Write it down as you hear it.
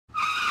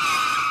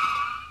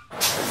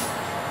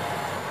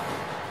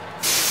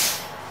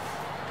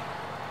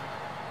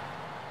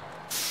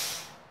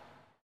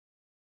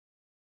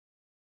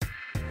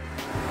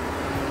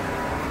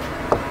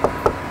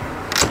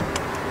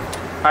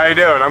How you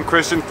doing? I'm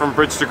Christian from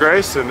Bridge to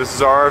Grace, and this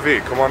is our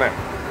RV. Come on in.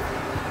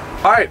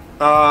 Alright,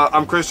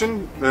 I'm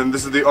Christian, and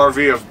this is the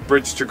RV of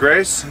Bridge to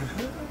Grace.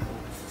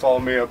 Follow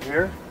me up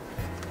here.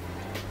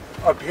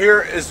 Up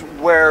here is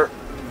where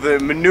the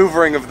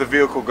maneuvering of the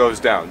vehicle goes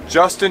down.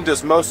 Justin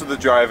does most of the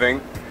driving,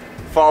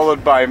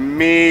 followed by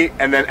me,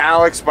 and then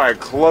Alex by a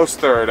close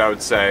third, I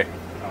would say.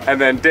 And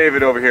then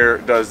David over here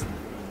does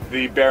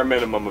the bare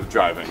minimum of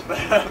driving.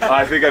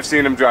 I think I've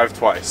seen him drive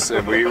twice,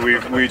 and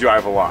we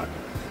drive a lot.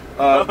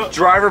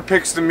 Driver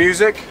picks the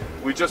music.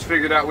 We just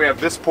figured out we have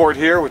this port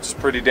here, which is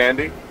pretty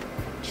dandy.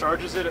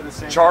 Charges it at the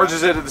same time?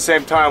 Charges it at the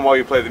same time while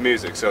you play the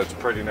music, so it's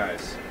pretty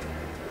nice.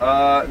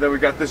 Then we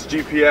got this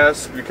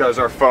GPS because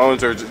our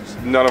phones are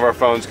none of our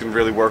phones can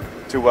really work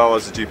too well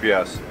as a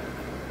GPS.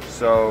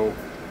 So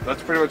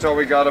that's pretty much all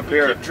we got up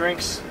here. Keep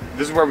drinks.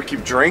 This is where we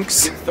keep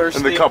drinks Get thirsty.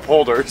 and the cup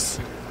holders.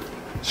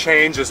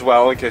 Change as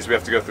well in case we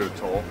have to go through the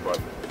toll, but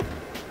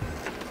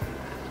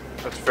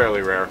that's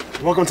fairly rare.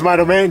 Welcome to my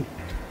domain.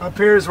 Up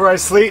here is where I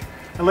sleep.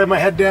 I lay my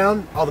head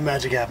down. All the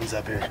magic happens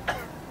up here.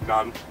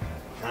 None.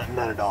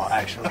 None at all,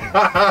 actually.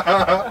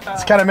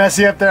 It's kind of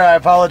messy up there. I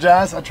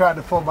apologize. I tried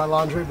to fold my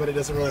laundry, but it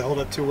doesn't really hold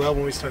up too well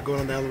when we start going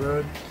on down the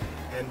road.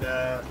 And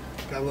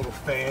got a little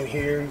fan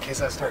here in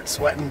case I start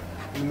sweating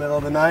in the middle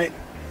of the night.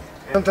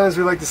 Sometimes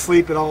we like to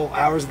sleep at all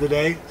hours of the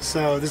day,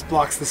 so this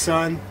blocks the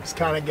sun. It's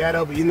kind of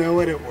ghetto, but you know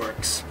what? It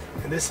works.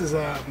 And this is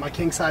my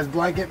king-size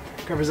blanket.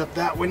 Covers up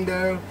that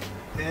window.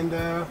 And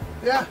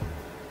yeah.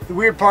 The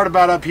weird part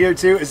about up here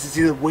too is it's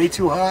either way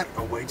too hot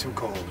or way too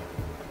cold.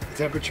 The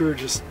temperature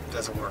just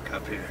doesn't work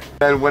up here.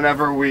 And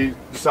whenever we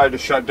decide to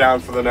shut down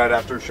for the night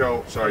after a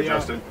show, sorry Yeah.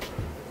 Justin,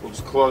 we'll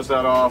just close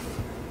that off.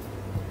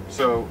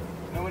 So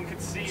No one can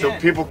see so in.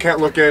 people can't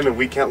look in and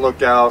we can't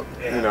look out.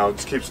 Yeah. You know, it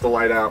just keeps the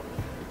light out.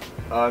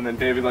 And then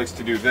David likes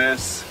to do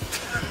this.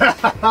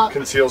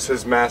 Conceals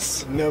his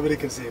mess. Nobody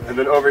can see me. And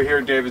then over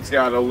here David's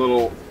got a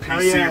little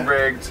PC yeah.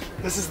 rigged.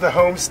 This is the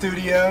home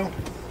studio.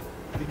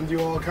 You can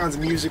do all kinds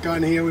of music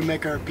on here. We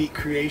make our beat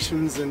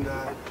creations and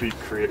Beat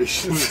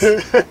creations.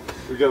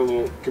 We got a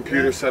little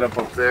computer set up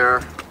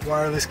there.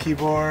 wireless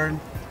keyboard,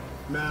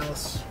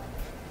 mouse.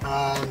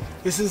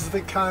 This is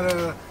the kind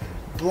of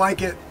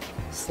blanket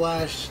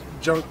slash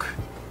junk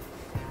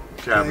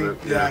Cabinet.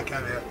 thing. Yeah,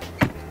 cabinet.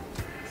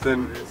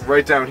 Then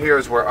right down here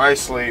is where I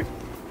sleep.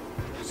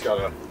 Just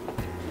gotta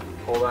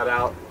pull that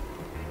out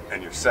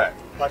and you're set.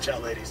 Watch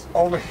out, ladies.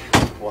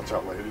 Watch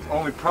out, ladies.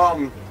 Only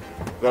problem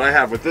that I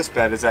have with this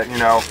bed is that, you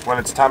know, when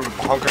it's time to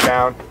hunker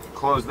down,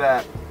 close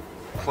that,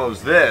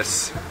 close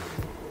this,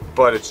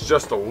 but it's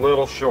just a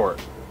little short.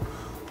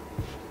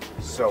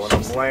 So when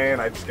I'm laying,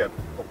 I just get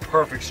a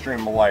perfect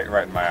stream of light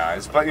right in my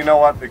eyes. But you know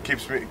what? It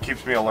keeps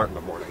me alert in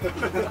the morning.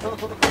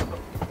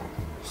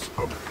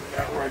 So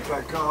that right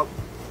back up.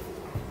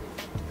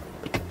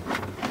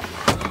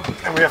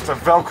 And we have to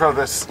Velcro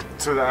this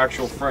to the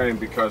actual frame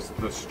because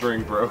the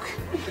string broke.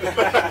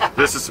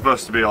 This is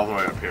supposed to be all the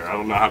way up here. I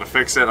don't know how to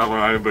fix it. I don't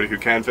know anybody who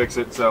can fix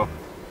it, so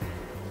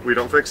we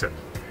don't fix it.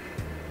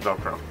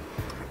 Velcro.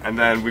 And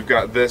then we've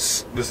got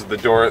this. This is the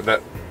door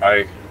that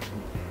I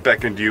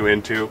beckoned you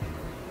into.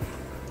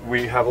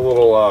 We have a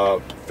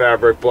little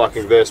fabric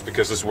blocking this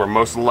because this is where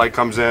most of the light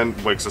comes in.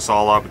 Wakes us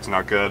all up. It's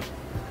not good.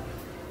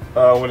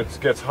 When it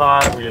gets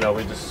hot, you know,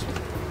 we just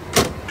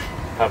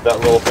have that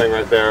little thing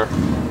right there,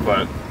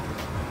 but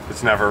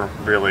it's never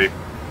really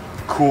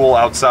cool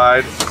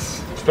outside,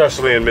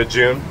 especially in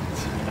mid-June.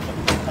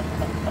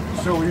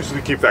 So we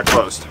usually keep that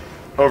closed.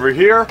 Over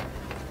here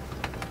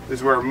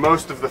is where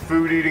most of the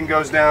food eating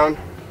goes down.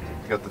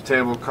 Got the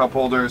table cup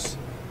holders.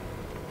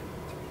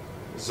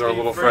 This is our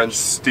little friend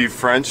Steve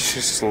French.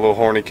 He's just a little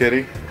horny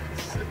kitty.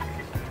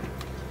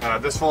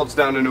 This folds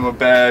down into a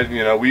bed.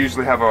 You know, we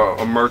usually have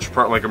a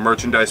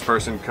merchandise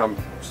person come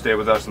stay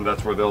with us, and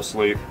that's where they'll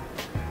sleep.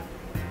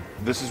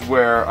 This is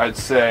where I'd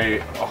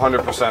say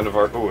 100% of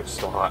our, oh, it's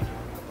still hot,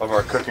 of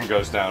our cooking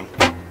goes down.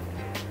 If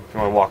you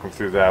want to walk them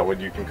through that, what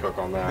you can cook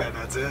on that. Yeah,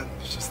 that's it.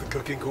 It's just the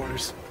cooking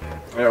quarters.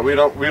 Yeah, we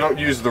don't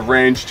use the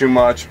range too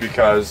much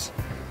because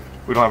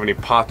we don't have any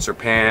pots or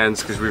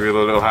pans because we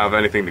really don't have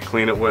anything to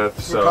clean it with.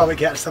 So We'll probably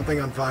catch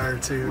something on fire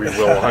too. we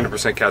will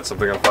 100% catch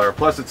something on fire.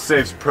 Plus, it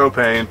saves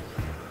propane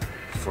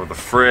for the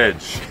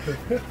fridge.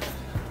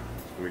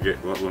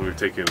 Let me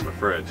take you into the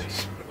fridge.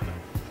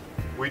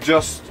 We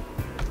just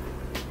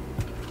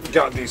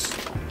got these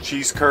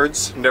cheese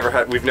curds.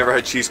 We've never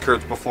had cheese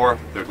curds before.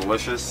 They're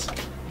delicious.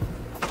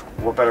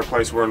 What better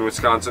place? We're in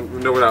Wisconsin.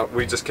 No, we're not.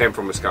 We just came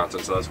from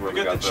Wisconsin, so that's where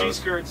we got the those. cheese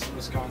curds in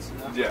Wisconsin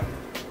now. Yeah,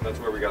 that's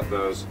where we got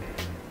those.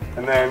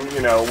 And then,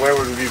 you know, where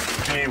would we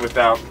be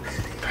without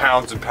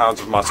pounds and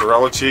pounds of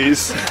mozzarella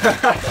cheese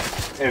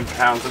and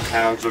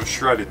pounds of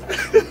shredded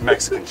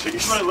Mexican cheese?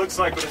 That's what it looks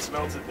like when it's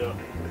melted, though.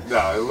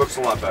 No, it looks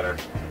a lot better.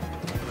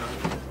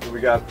 We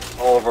got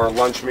all of our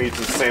lunch meats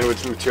and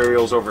sandwich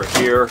materials over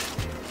here.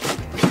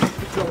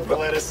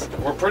 Lettuce.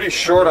 We're pretty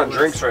short on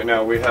drinks right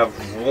now. We have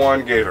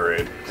one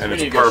Gatorade, and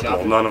it's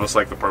purple. None of us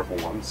like the purple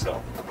one,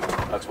 so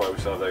that's why we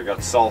saw that. We got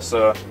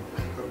salsa,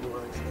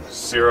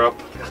 syrup.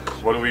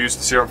 What do we use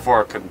the syrup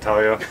for? I couldn't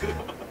tell you.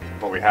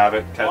 but we have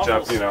it. Ketchup,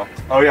 Waffles. you know.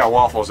 Oh yeah,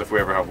 waffles if we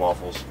ever have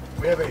waffles.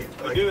 We have a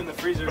We do in the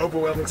freezer.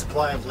 overwhelming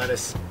supply of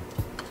lettuce.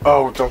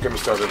 Oh, don't get me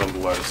started on the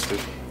lettuce, dude.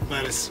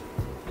 Lettuce.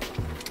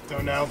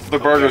 Don't know. The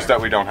burgers that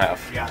we don't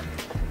have. Yeah.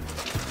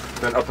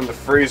 Then up in the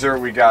freezer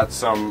we got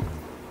some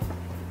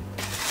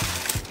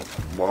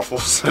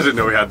waffles. I didn't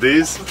know we had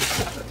these.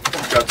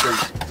 Got some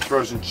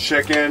frozen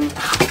chicken,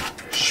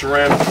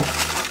 shrimp,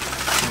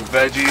 some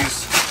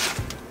veggies,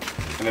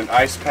 and an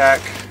ice pack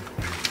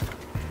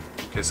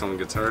in case someone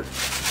gets hurt.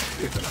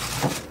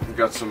 We've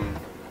got some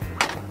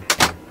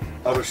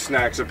other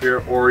snacks up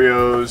here,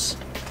 Oreos,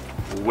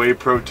 whey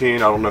protein. I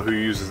don't know who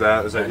uses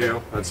that. Is that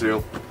you? That's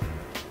you.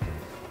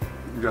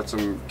 We've got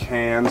some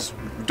cans.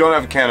 We don't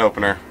have a can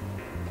opener,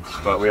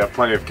 but we have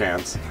plenty of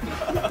cans.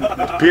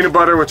 Peanut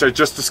butter, which I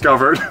just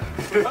discovered.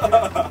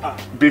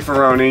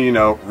 Beefaroni, you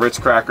know, Ritz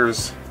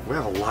crackers. We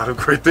have a lot of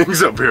great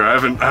things up here. I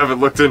haven't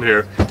looked in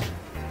here.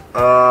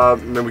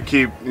 And then we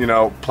keep, you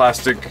know,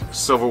 plastic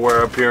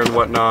silverware up here and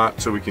whatnot,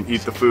 so we can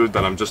eat the food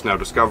that I'm just now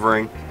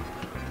discovering.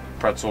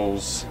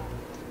 Pretzels.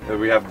 Then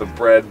we have the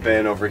bread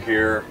bin over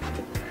here.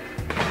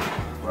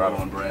 We're out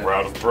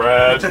of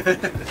bread.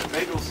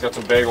 Bagels. Got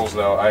some bagels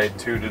though. I ate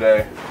 2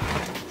 today.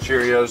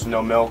 Cheerios,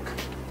 no milk.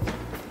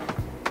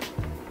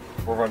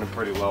 We're running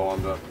pretty low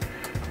on the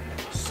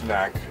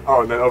snack.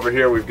 Oh, and then over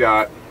here we've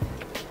got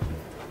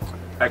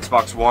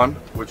Xbox One,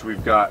 which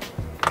we've got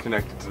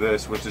connected to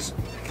this, which is,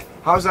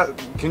 how's that?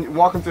 Can you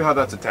walk them through how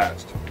that's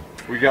attached?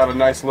 We got a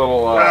nice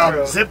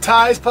little Zip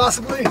ties,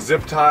 possibly?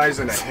 zip ties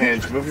and a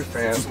hinge. Move your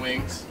fan.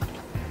 Swings.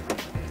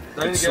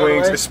 It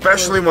swings,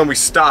 especially when we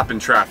stop in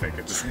traffic.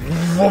 It just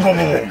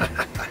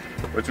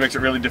which makes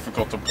it really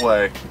difficult to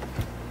play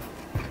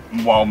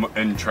while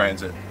in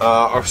transit.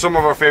 Some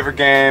of our favorite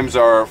games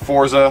are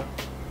Forza,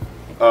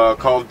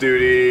 Call of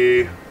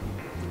Duty.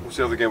 What's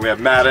the other game? We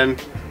have Madden.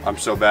 I'm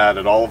so bad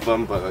at all of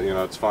them, but you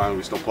know it's fine.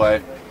 We still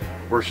play.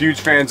 We're huge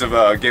fans of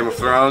Game of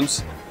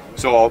Thrones,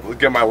 so I'll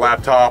get my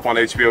laptop on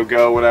HBO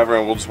Go, whatever,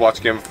 and we'll just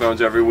watch Game of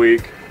Thrones every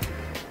week.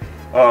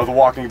 The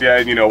Walking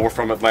Dead, you know, we're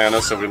from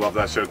Atlanta, so we love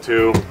that show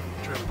too.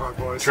 Trailer Park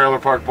Boys. Trailer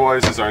Park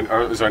Boys is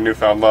our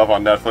newfound love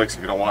on Netflix.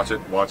 If you don't watch it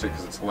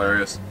because it's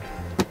hilarious.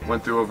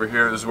 Went through over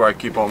here. This is where I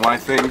keep all my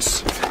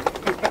things.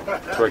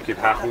 That's where I keep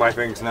half of my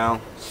things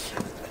now.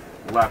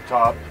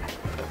 Laptop.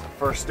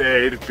 First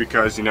aid,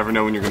 because you never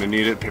know when you're going to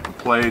need it. Paper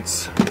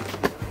plates.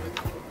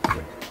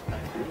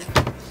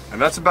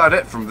 And that's about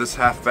it from this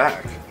half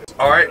back.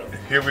 Alright,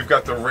 here we've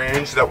got the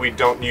range that we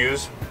don't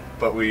use,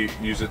 but we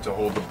use it to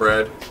hold the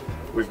bread.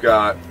 We've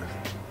got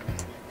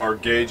our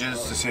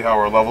gauges to see how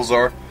our levels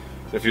are.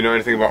 If you know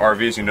anything about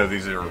RVs, you know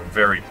these are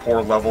very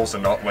poor levels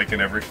and not like in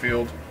every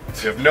field.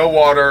 We have no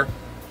water,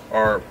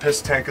 our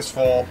piss tank is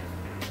full,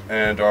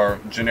 and our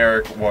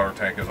generic water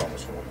tank is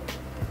almost full.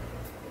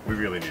 We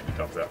really need to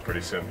dump that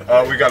pretty soon.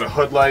 We got a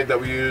hood light that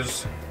we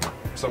use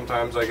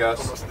sometimes, I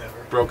guess. Almost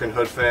never. Broken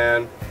hood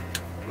fan.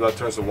 That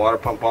turns the water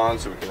pump on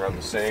so we can run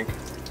the sink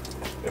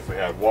if we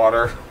had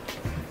water,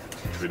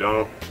 which we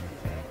don't.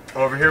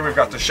 Over here we've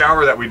got the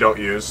shower that we don't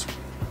use.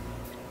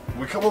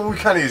 We kind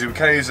of use it. We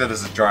kind of use it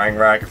as a drying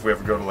rack if we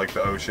ever go to like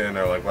the ocean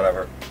or like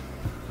whatever.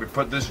 We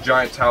put this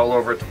giant towel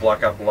over it to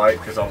block out the light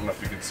because I don't know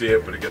if you can see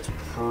it, but it gets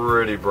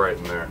pretty bright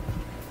in there.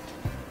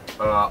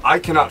 I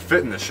cannot fit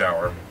in the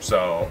shower,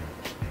 so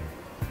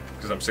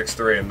because I'm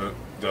 6'3" and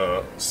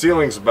the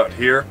ceiling's about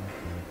here,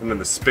 and then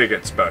the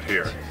spigot's about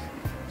here,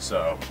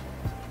 so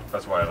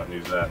that's why I don't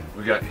use that.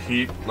 We got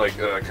heat, like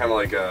kind of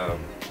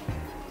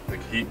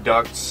like heat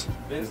ducts.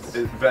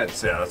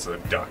 Vents, yeah, that's the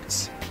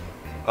ducts.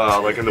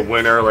 Like in the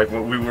winter, like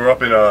when we were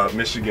up in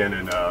Michigan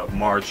in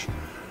March,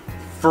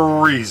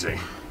 freezing.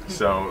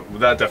 So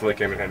that definitely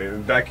came in handy.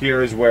 And back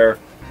here is where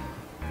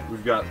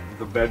we've got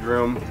the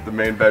bedroom, the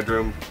main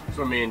bedroom. That's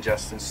where me and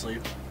Justin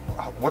sleep.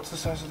 What's the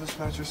size of this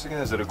mattress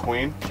again? Is it a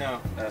queen? No,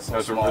 That's No, a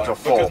it's smaller. a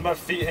full. because my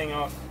feet hang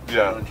off.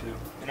 Yeah.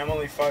 And I'm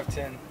only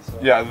 5'10". So.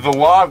 Yeah, the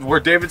loft where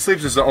David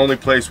sleeps is the only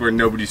place where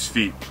nobody's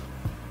feet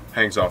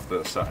hangs off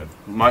the side.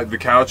 The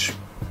couch,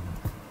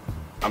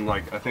 I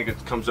think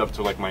it comes up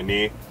to like my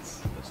knee.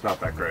 It's not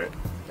that great.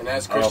 And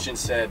as Christian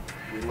said,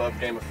 we love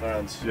Game of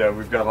Thrones. Yeah,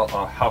 we've got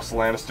a House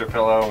Lannister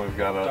pillow, and we've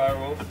got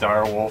a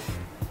dire wolf.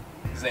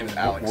 His name is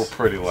Alex. We're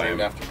pretty It's lame,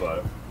 named after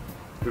but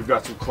we've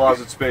got some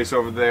closet space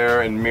over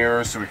there and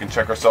mirrors so we can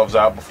check ourselves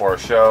out before our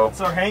show. It's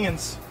our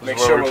hangings, Make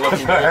This is sure where we're we put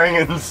looking the good.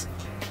 hangings.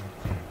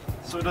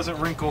 so it doesn't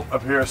wrinkle.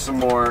 Up here, some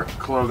more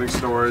clothing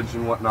storage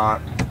and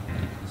whatnot.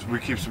 So we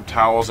keep some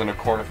towels in a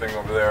corner thing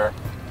over there,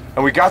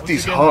 and we got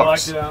these Once again, hooks.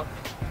 blacked it out.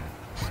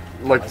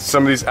 Like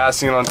some of these as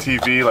seen on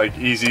TV, like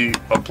easy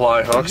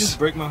apply Did you hooks. just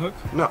break my hook?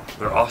 No,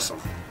 they're awesome.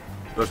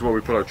 That's where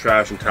we put our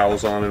trash and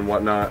towels on and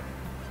whatnot.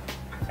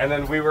 And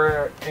then we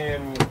were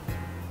in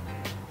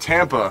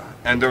Tampa,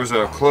 and there was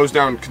a closed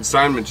down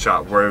consignment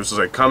shop where it was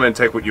like, come in,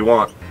 take what you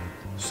want.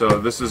 So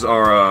this is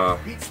our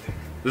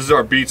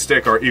beat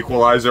stick, our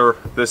equalizer.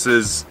 This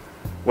is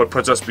what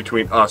puts us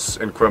between us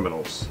and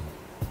criminals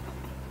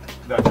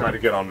that try to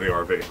get on the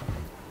RV.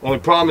 Only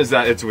problem is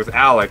that it's with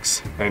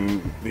Alex,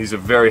 and he's a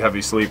very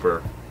heavy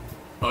sleeper.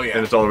 Oh yeah.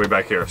 And it's all the way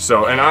back here.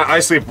 So, and I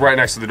sleep right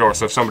next to the door,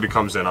 so if somebody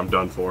comes in, I'm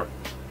done for.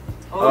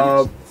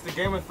 Oh, it's the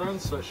Game of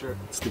Thrones sweatshirt.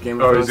 It's the Game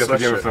of Oh, Thrones he's got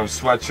the Game of sweatshirt.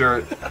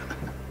 Thrones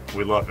sweatshirt.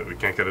 We love it. We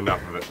can't get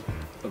enough of it.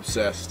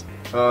 Obsessed.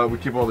 We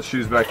keep all the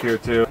shoes back here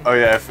too. Oh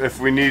yeah, if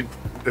we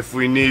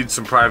need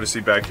some privacy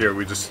back here,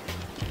 we just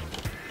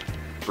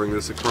bring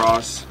this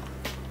across.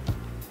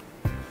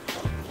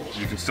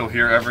 You can still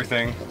hear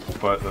everything,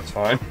 but that's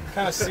fine.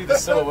 Kind of see the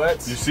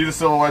silhouettes. You see the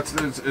silhouettes,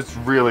 it's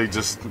really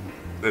just,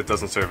 it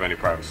doesn't serve any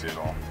privacy at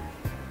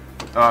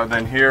all.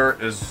 Then here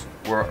is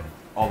where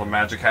all the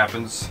magic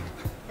happens.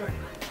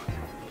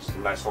 Just a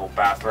nice little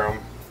bathroom.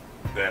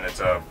 Then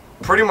it's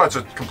pretty much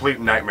a complete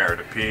nightmare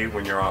to pee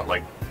when you're on,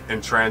 like,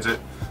 in transit.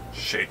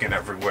 Shaking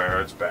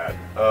everywhere, it's bad.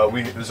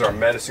 This is our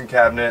medicine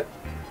cabinet.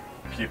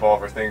 Keep all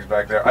of our things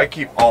back there. I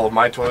keep all of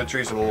my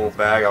toiletries in a little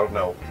bag. I don't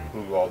know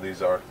who all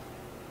these are,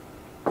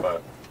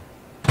 but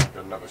got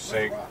another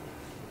sink.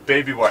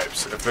 Baby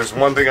wipes. If there's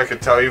one thing I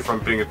could tell you from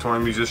being a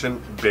touring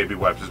musician, baby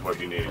wipes is what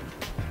you need.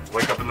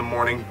 Wake up in the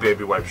morning,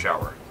 baby wipe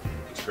shower.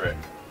 It's great.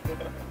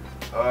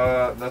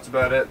 That's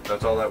about it.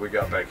 That's all that we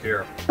got back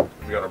here.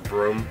 We got a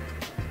broom.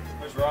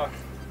 There's Rock.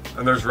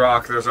 And there's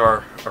Rock. There's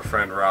our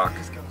friend Rock.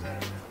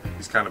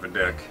 He's kind of a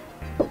dick.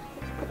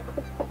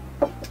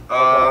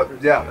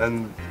 Yeah,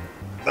 and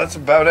that's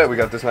about it. We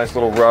got this nice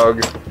little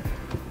rug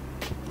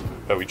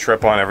that we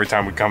trip on every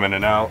time we come in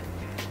and out.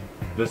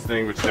 This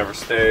thing, which never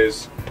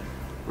stays.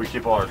 We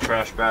keep all our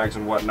trash bags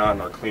and whatnot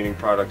and our cleaning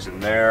products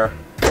in there.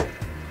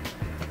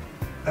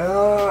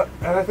 And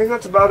I think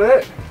that's about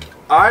it.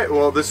 Alright,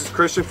 well, this is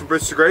Christian from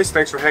Bridge to Grace.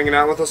 Thanks for hanging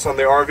out with us on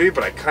the RV,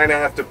 but I kind of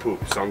have to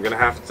poop, so I'm going to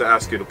have to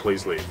ask you to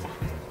please leave.